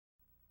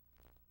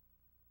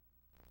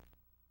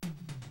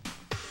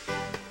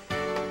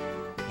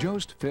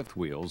JOST fifth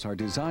wheels are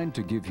designed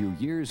to give you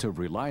years of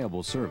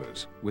reliable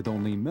service with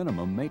only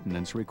minimum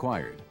maintenance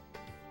required.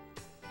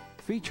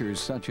 Features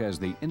such as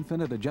the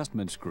infinite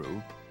adjustment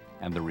screw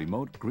and the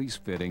remote grease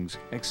fittings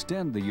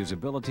extend the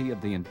usability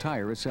of the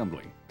entire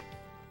assembly.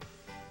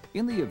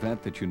 In the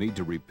event that you need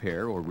to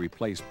repair or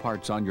replace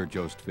parts on your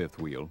JOST fifth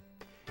wheel,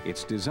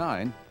 its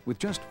design, with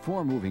just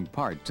 4 moving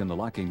parts in the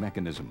locking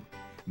mechanism,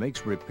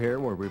 makes repair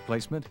or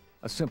replacement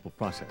a simple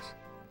process.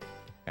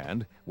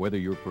 And whether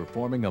you're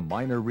performing a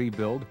minor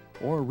rebuild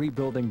or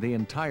rebuilding the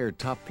entire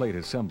top plate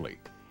assembly,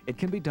 it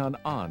can be done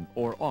on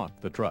or off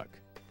the truck.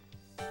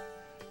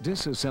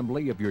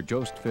 Disassembly of your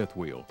JOST fifth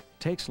wheel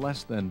takes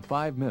less than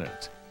 5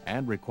 minutes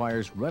and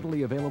requires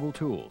readily available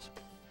tools.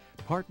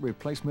 Part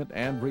replacement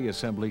and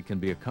reassembly can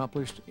be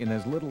accomplished in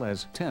as little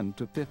as 10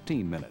 to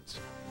 15 minutes.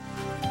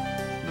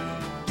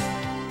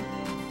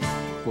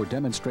 For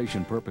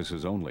demonstration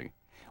purposes only,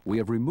 we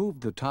have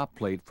removed the top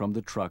plate from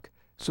the truck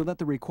so that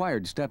the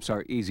required steps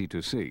are easy to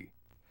see.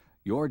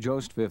 Your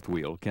JOST fifth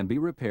wheel can be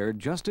repaired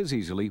just as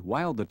easily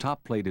while the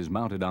top plate is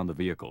mounted on the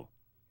vehicle.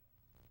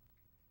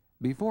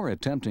 Before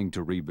attempting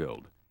to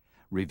rebuild,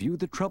 review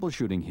the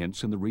troubleshooting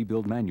hints in the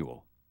rebuild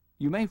manual.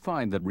 You may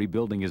find that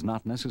rebuilding is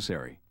not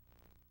necessary.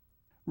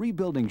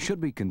 Rebuilding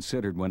should be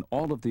considered when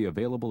all of the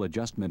available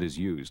adjustment is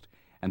used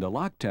and the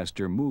lock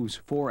tester moves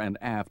fore and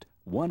aft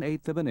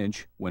 1/8 of an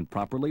inch when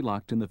properly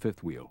locked in the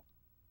fifth wheel.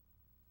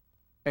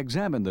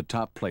 Examine the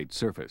top plate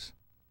surface.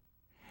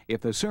 If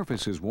the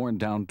surface is worn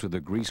down to the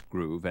grease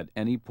groove at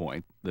any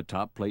point, the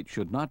top plate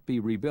should not be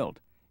rebuilt.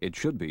 It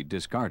should be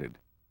discarded.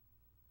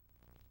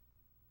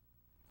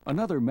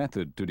 Another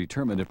method to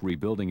determine if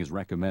rebuilding is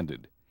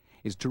recommended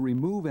is to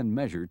remove and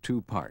measure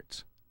 2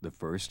 parts. The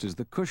first is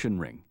the cushion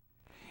ring.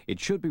 It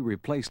should be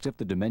replaced if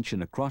the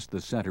dimension across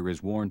the center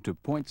is worn to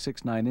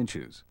 0.69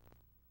 inches.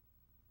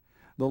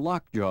 The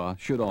lockjaw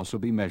should also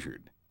be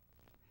measured.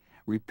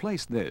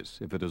 Replace this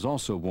if it is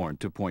also worn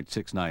to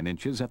 0.69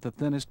 inches at the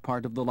thinnest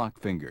part of the lock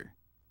finger.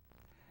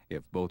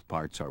 If both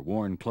parts are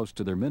worn close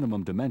to their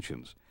minimum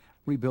dimensions,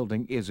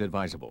 rebuilding is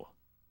advisable.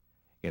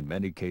 In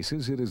many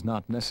cases, it is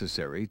not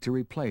necessary to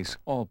replace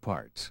all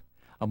parts.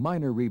 A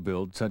minor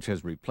rebuild, such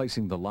as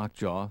replacing the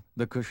lockjaw,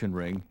 the cushion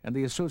ring, and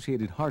the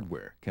associated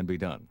hardware, can be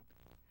done.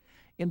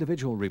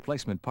 Individual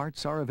replacement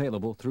parts are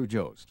available through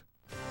JOST.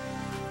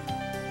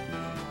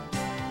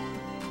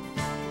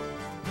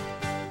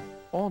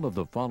 All of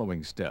the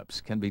following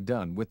steps can be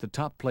done with the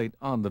top plate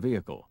on the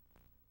vehicle.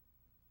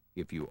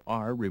 If you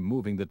are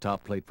removing the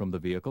top plate from the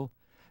vehicle,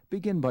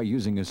 begin by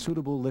using a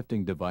suitable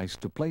lifting device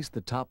to place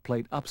the top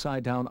plate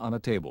upside down on a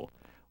table,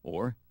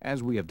 or,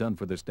 as we have done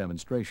for this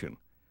demonstration,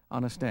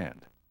 on a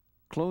stand.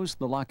 Close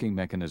the locking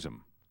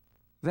mechanism.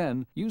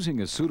 Then, using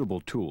a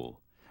suitable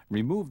tool,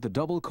 remove the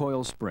double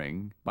coil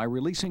spring by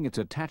releasing its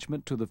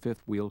attachment to the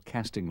fifth wheel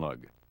casting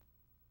lug.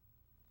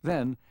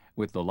 Then,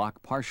 with the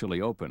lock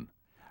partially open,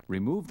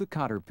 remove the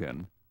cotter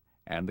pin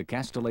and the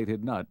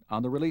castellated nut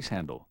on the release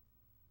handle.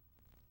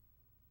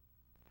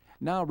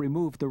 Now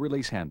remove the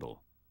release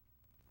handle.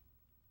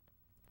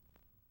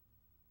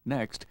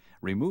 Next,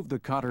 remove the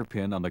cotter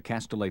pin on the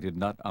castellated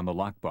nut on the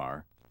lock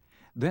bar.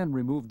 Then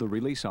remove the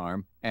release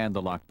arm and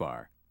the lock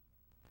bar.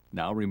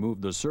 Now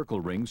remove the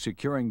circle ring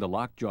securing the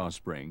lockjaw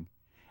spring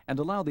and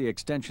allow the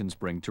extension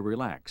spring to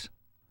relax.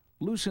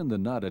 Loosen the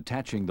nut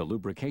attaching the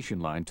lubrication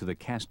line to the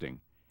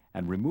casting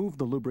and remove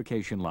the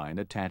lubrication line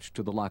attached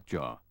to the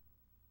lockjaw.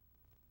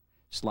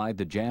 Slide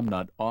the jam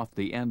nut off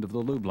the end of the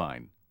lube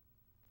line.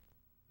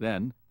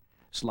 Then,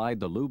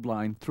 slide the lube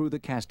line through the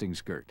casting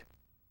skirt.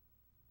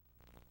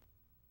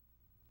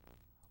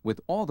 With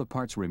all the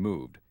parts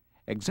removed,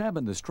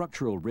 examine the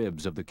structural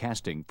ribs of the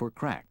casting for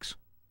cracks.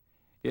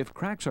 If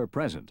cracks are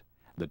present,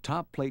 the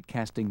top plate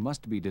casting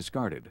must be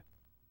discarded.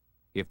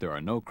 If there are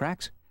no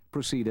cracks,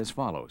 proceed as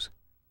follows.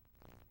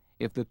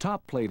 If the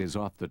top plate is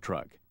off the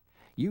truck,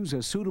 use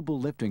a suitable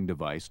lifting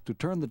device to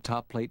turn the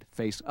top plate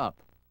face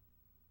up.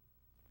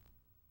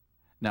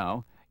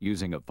 Now,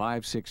 using a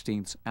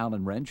 5/16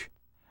 Allen wrench,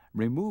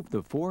 remove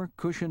the 4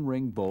 cushion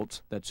ring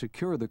bolts that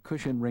secure the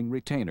cushion ring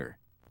retainer.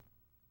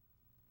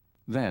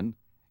 Then,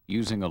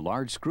 using a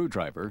large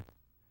screwdriver,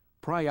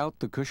 pry out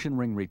the cushion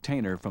ring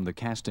retainer from the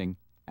casting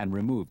and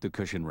remove the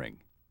cushion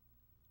ring.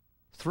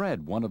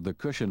 Thread one of the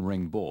cushion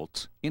ring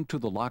bolts into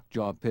the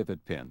lockjaw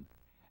pivot pin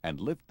and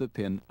lift the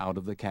pin out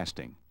of the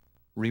casting.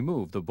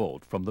 Remove the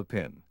bolt from the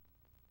pin.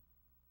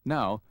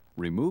 Now,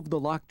 remove the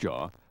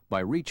lockjaw by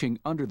reaching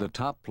under the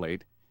top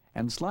plate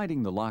and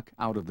sliding the lock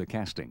out of the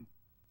casting.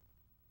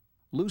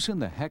 Loosen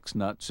the hex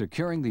nut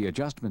securing the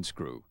adjustment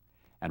screw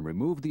and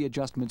remove the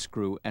adjustment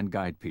screw and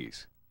guide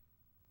piece.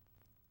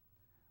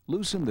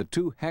 Loosen the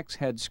 2 hex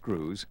head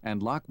screws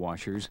and lock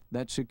washers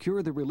that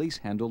secure the release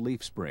handle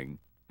leaf spring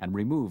and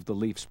remove the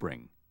leaf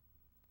spring.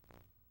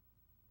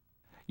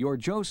 Your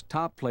JOST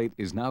top plate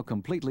is now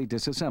completely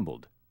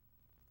disassembled.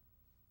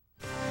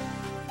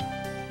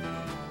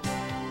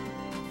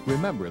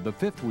 Remember, the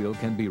fifth wheel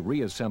can be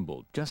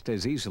reassembled just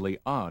as easily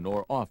on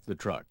or off the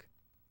truck.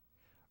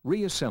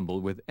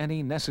 Reassemble with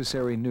any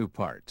necessary new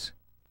parts.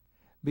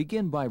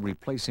 Begin by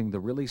replacing the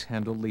release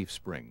handle leaf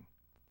spring.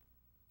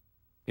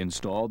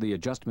 Install the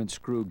adjustment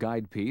screw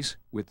guide piece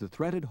with the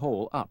threaded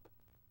hole up.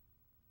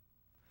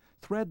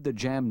 Thread the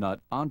jam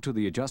nut onto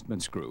the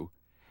adjustment screw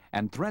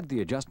and thread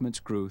the adjustment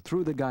screw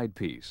through the guide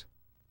piece.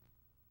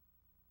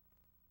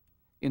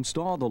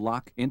 Install the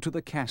lock into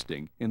the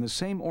casting in the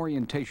same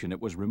orientation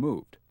it was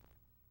removed.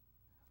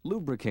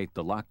 Lubricate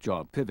the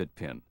lockjaw pivot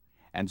pin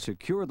and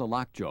secure the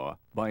lockjaw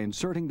by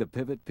inserting the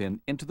pivot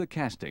pin into the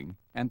casting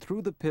and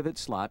through the pivot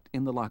slot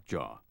in the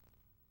lockjaw.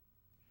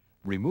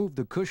 Remove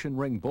the cushion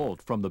ring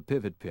bolt from the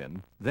pivot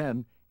pin,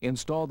 then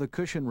install the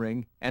cushion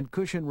ring and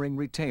cushion ring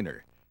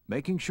retainer,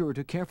 making sure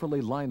to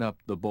carefully line up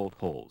the bolt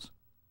holes.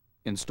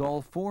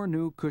 Install 4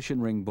 new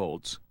cushion ring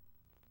bolts.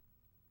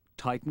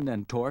 Tighten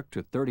and torque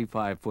to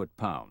 35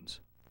 foot-pounds.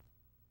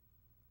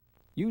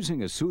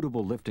 Using a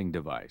suitable lifting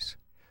device,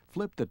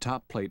 flip the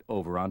top plate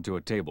over onto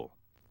a table.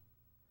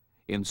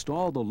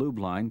 Install the lube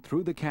line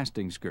through the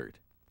casting skirt,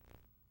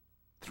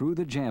 through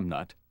the jam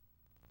nut,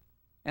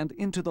 and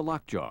into the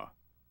lockjaw.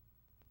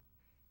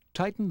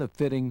 Tighten the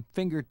fitting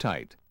finger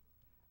tight.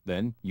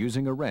 Then,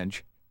 using a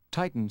wrench,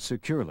 tighten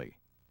securely.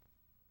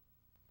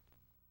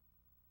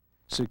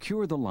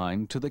 Secure the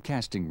line to the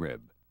casting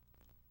rib.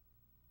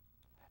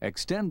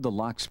 Extend the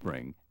lock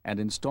spring and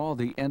install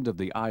the end of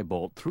the eye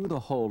bolt through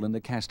the hole in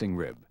the casting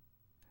rib.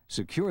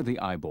 Secure the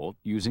eye bolt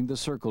using the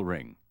circle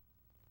ring.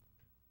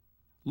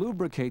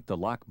 Lubricate the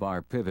lock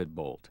bar pivot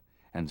bolt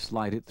and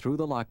slide it through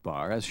the lock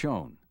bar as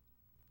shown.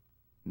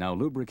 Now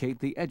lubricate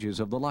the edges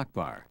of the lock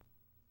bar.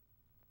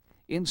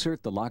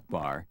 Insert the lock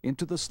bar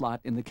into the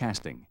slot in the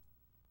casting.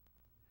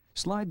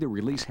 Slide the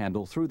release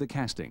handle through the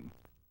casting.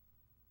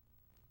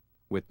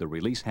 With the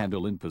release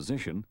handle in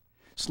position,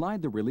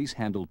 slide the release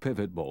handle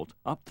pivot bolt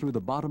up through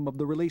the bottom of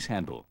the release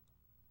handle.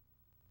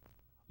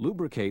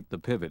 Lubricate the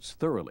pivots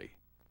thoroughly.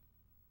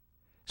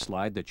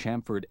 Slide the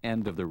chamfered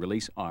end of the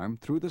release arm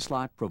through the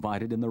slot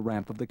provided in the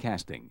ramp of the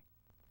casting.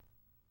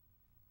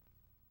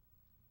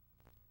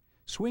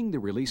 Swing the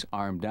release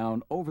arm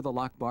down over the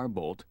lock bar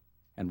bolt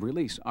and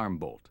release arm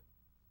bolt.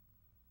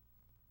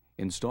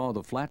 Install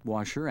the flat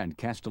washer and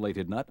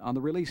castellated nut on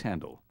the release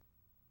handle.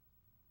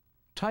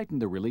 Tighten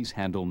the release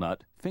handle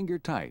nut finger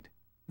tight,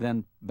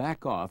 then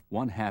back off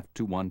 1/2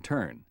 to 1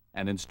 turn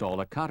and install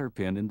a cotter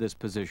pin in this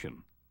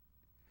position.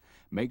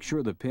 Make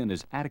sure the pin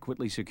is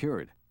adequately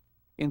secured.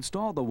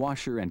 Install the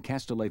washer and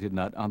castellated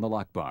nut on the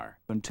lock bar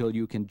until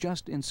you can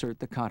just insert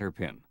the cotter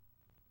pin.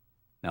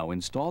 Now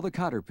install the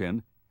cotter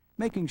pin,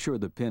 making sure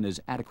the pin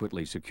is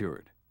adequately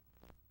secured.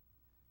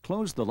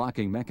 Close the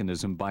locking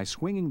mechanism by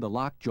swinging the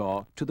lock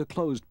jaw to the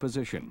closed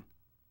position.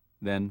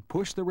 Then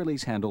push the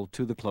release handle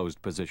to the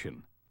closed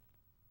position.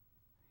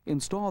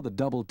 Install the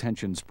double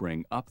tension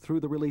spring up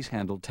through the release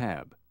handle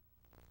tab.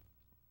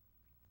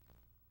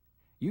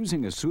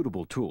 Using a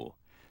suitable tool,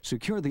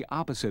 secure the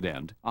opposite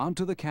end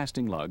onto the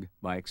casting lug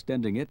by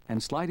extending it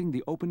and sliding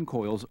the open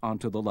coils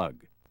onto the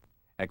lug.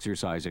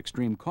 Exercise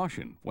extreme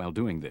caution while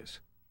doing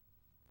this.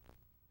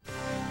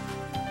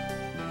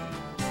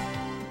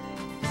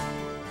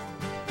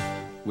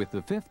 With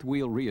the fifth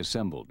wheel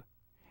reassembled,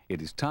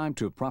 it is time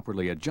to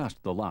properly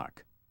adjust the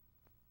lock.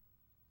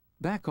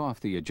 Back off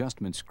the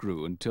adjustment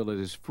screw until it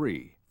is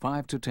free,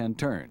 5 to 10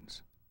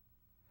 turns.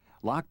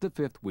 Lock the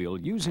fifth wheel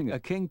using a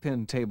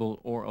kingpin table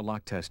or a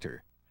lock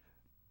tester.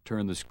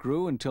 Turn the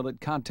screw until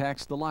it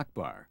contacts the lock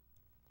bar.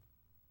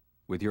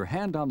 With your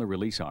hand on the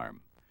release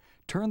arm,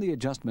 turn the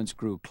adjustment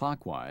screw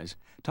clockwise,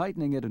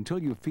 tightening it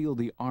until you feel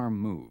the arm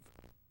move.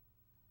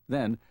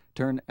 Then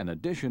turn an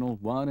additional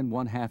 1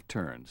 1/2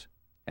 turns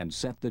and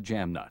set the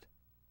jam nut.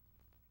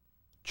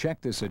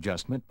 Check this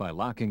adjustment by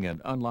locking and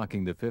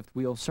unlocking the fifth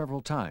wheel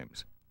several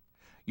times.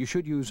 You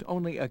should use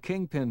only a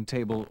kingpin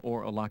table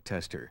or a lock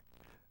tester.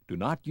 Do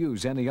not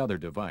use any other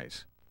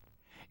device.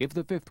 If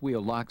the fifth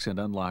wheel locks and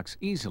unlocks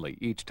easily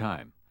each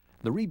time,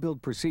 the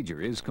rebuild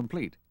procedure is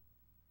complete.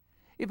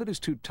 If it is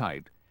too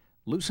tight,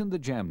 loosen the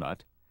jam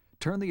nut,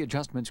 turn the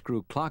adjustment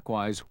screw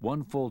clockwise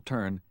 1 full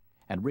turn,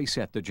 and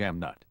reset the jam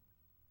nut.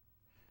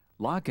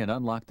 Lock and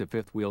unlock the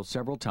fifth wheel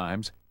several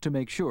times to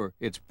make sure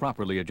it's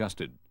properly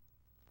adjusted.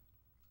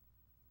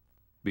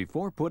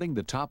 Before putting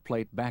the top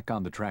plate back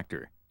on the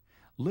tractor,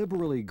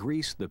 liberally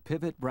grease the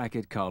pivot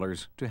bracket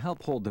collars to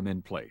help hold them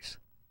in place.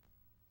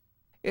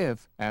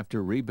 If,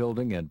 after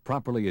rebuilding and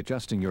properly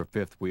adjusting your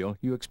fifth wheel,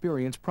 you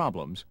experience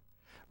problems,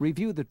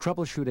 review the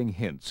troubleshooting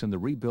hints in the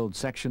rebuild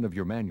section of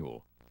your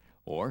manual.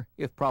 Or,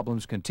 if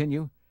problems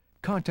continue,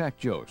 contact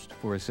JOST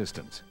for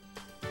assistance.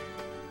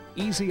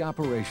 Easy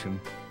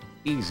operation,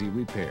 easy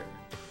repair.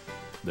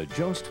 The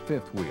JOST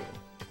fifth wheel,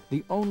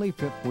 the only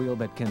fifth wheel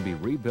that can be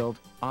rebuilt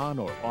on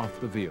or off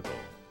the vehicle.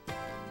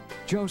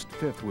 JOST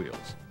fifth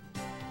wheels.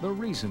 The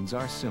reasons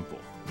are simple.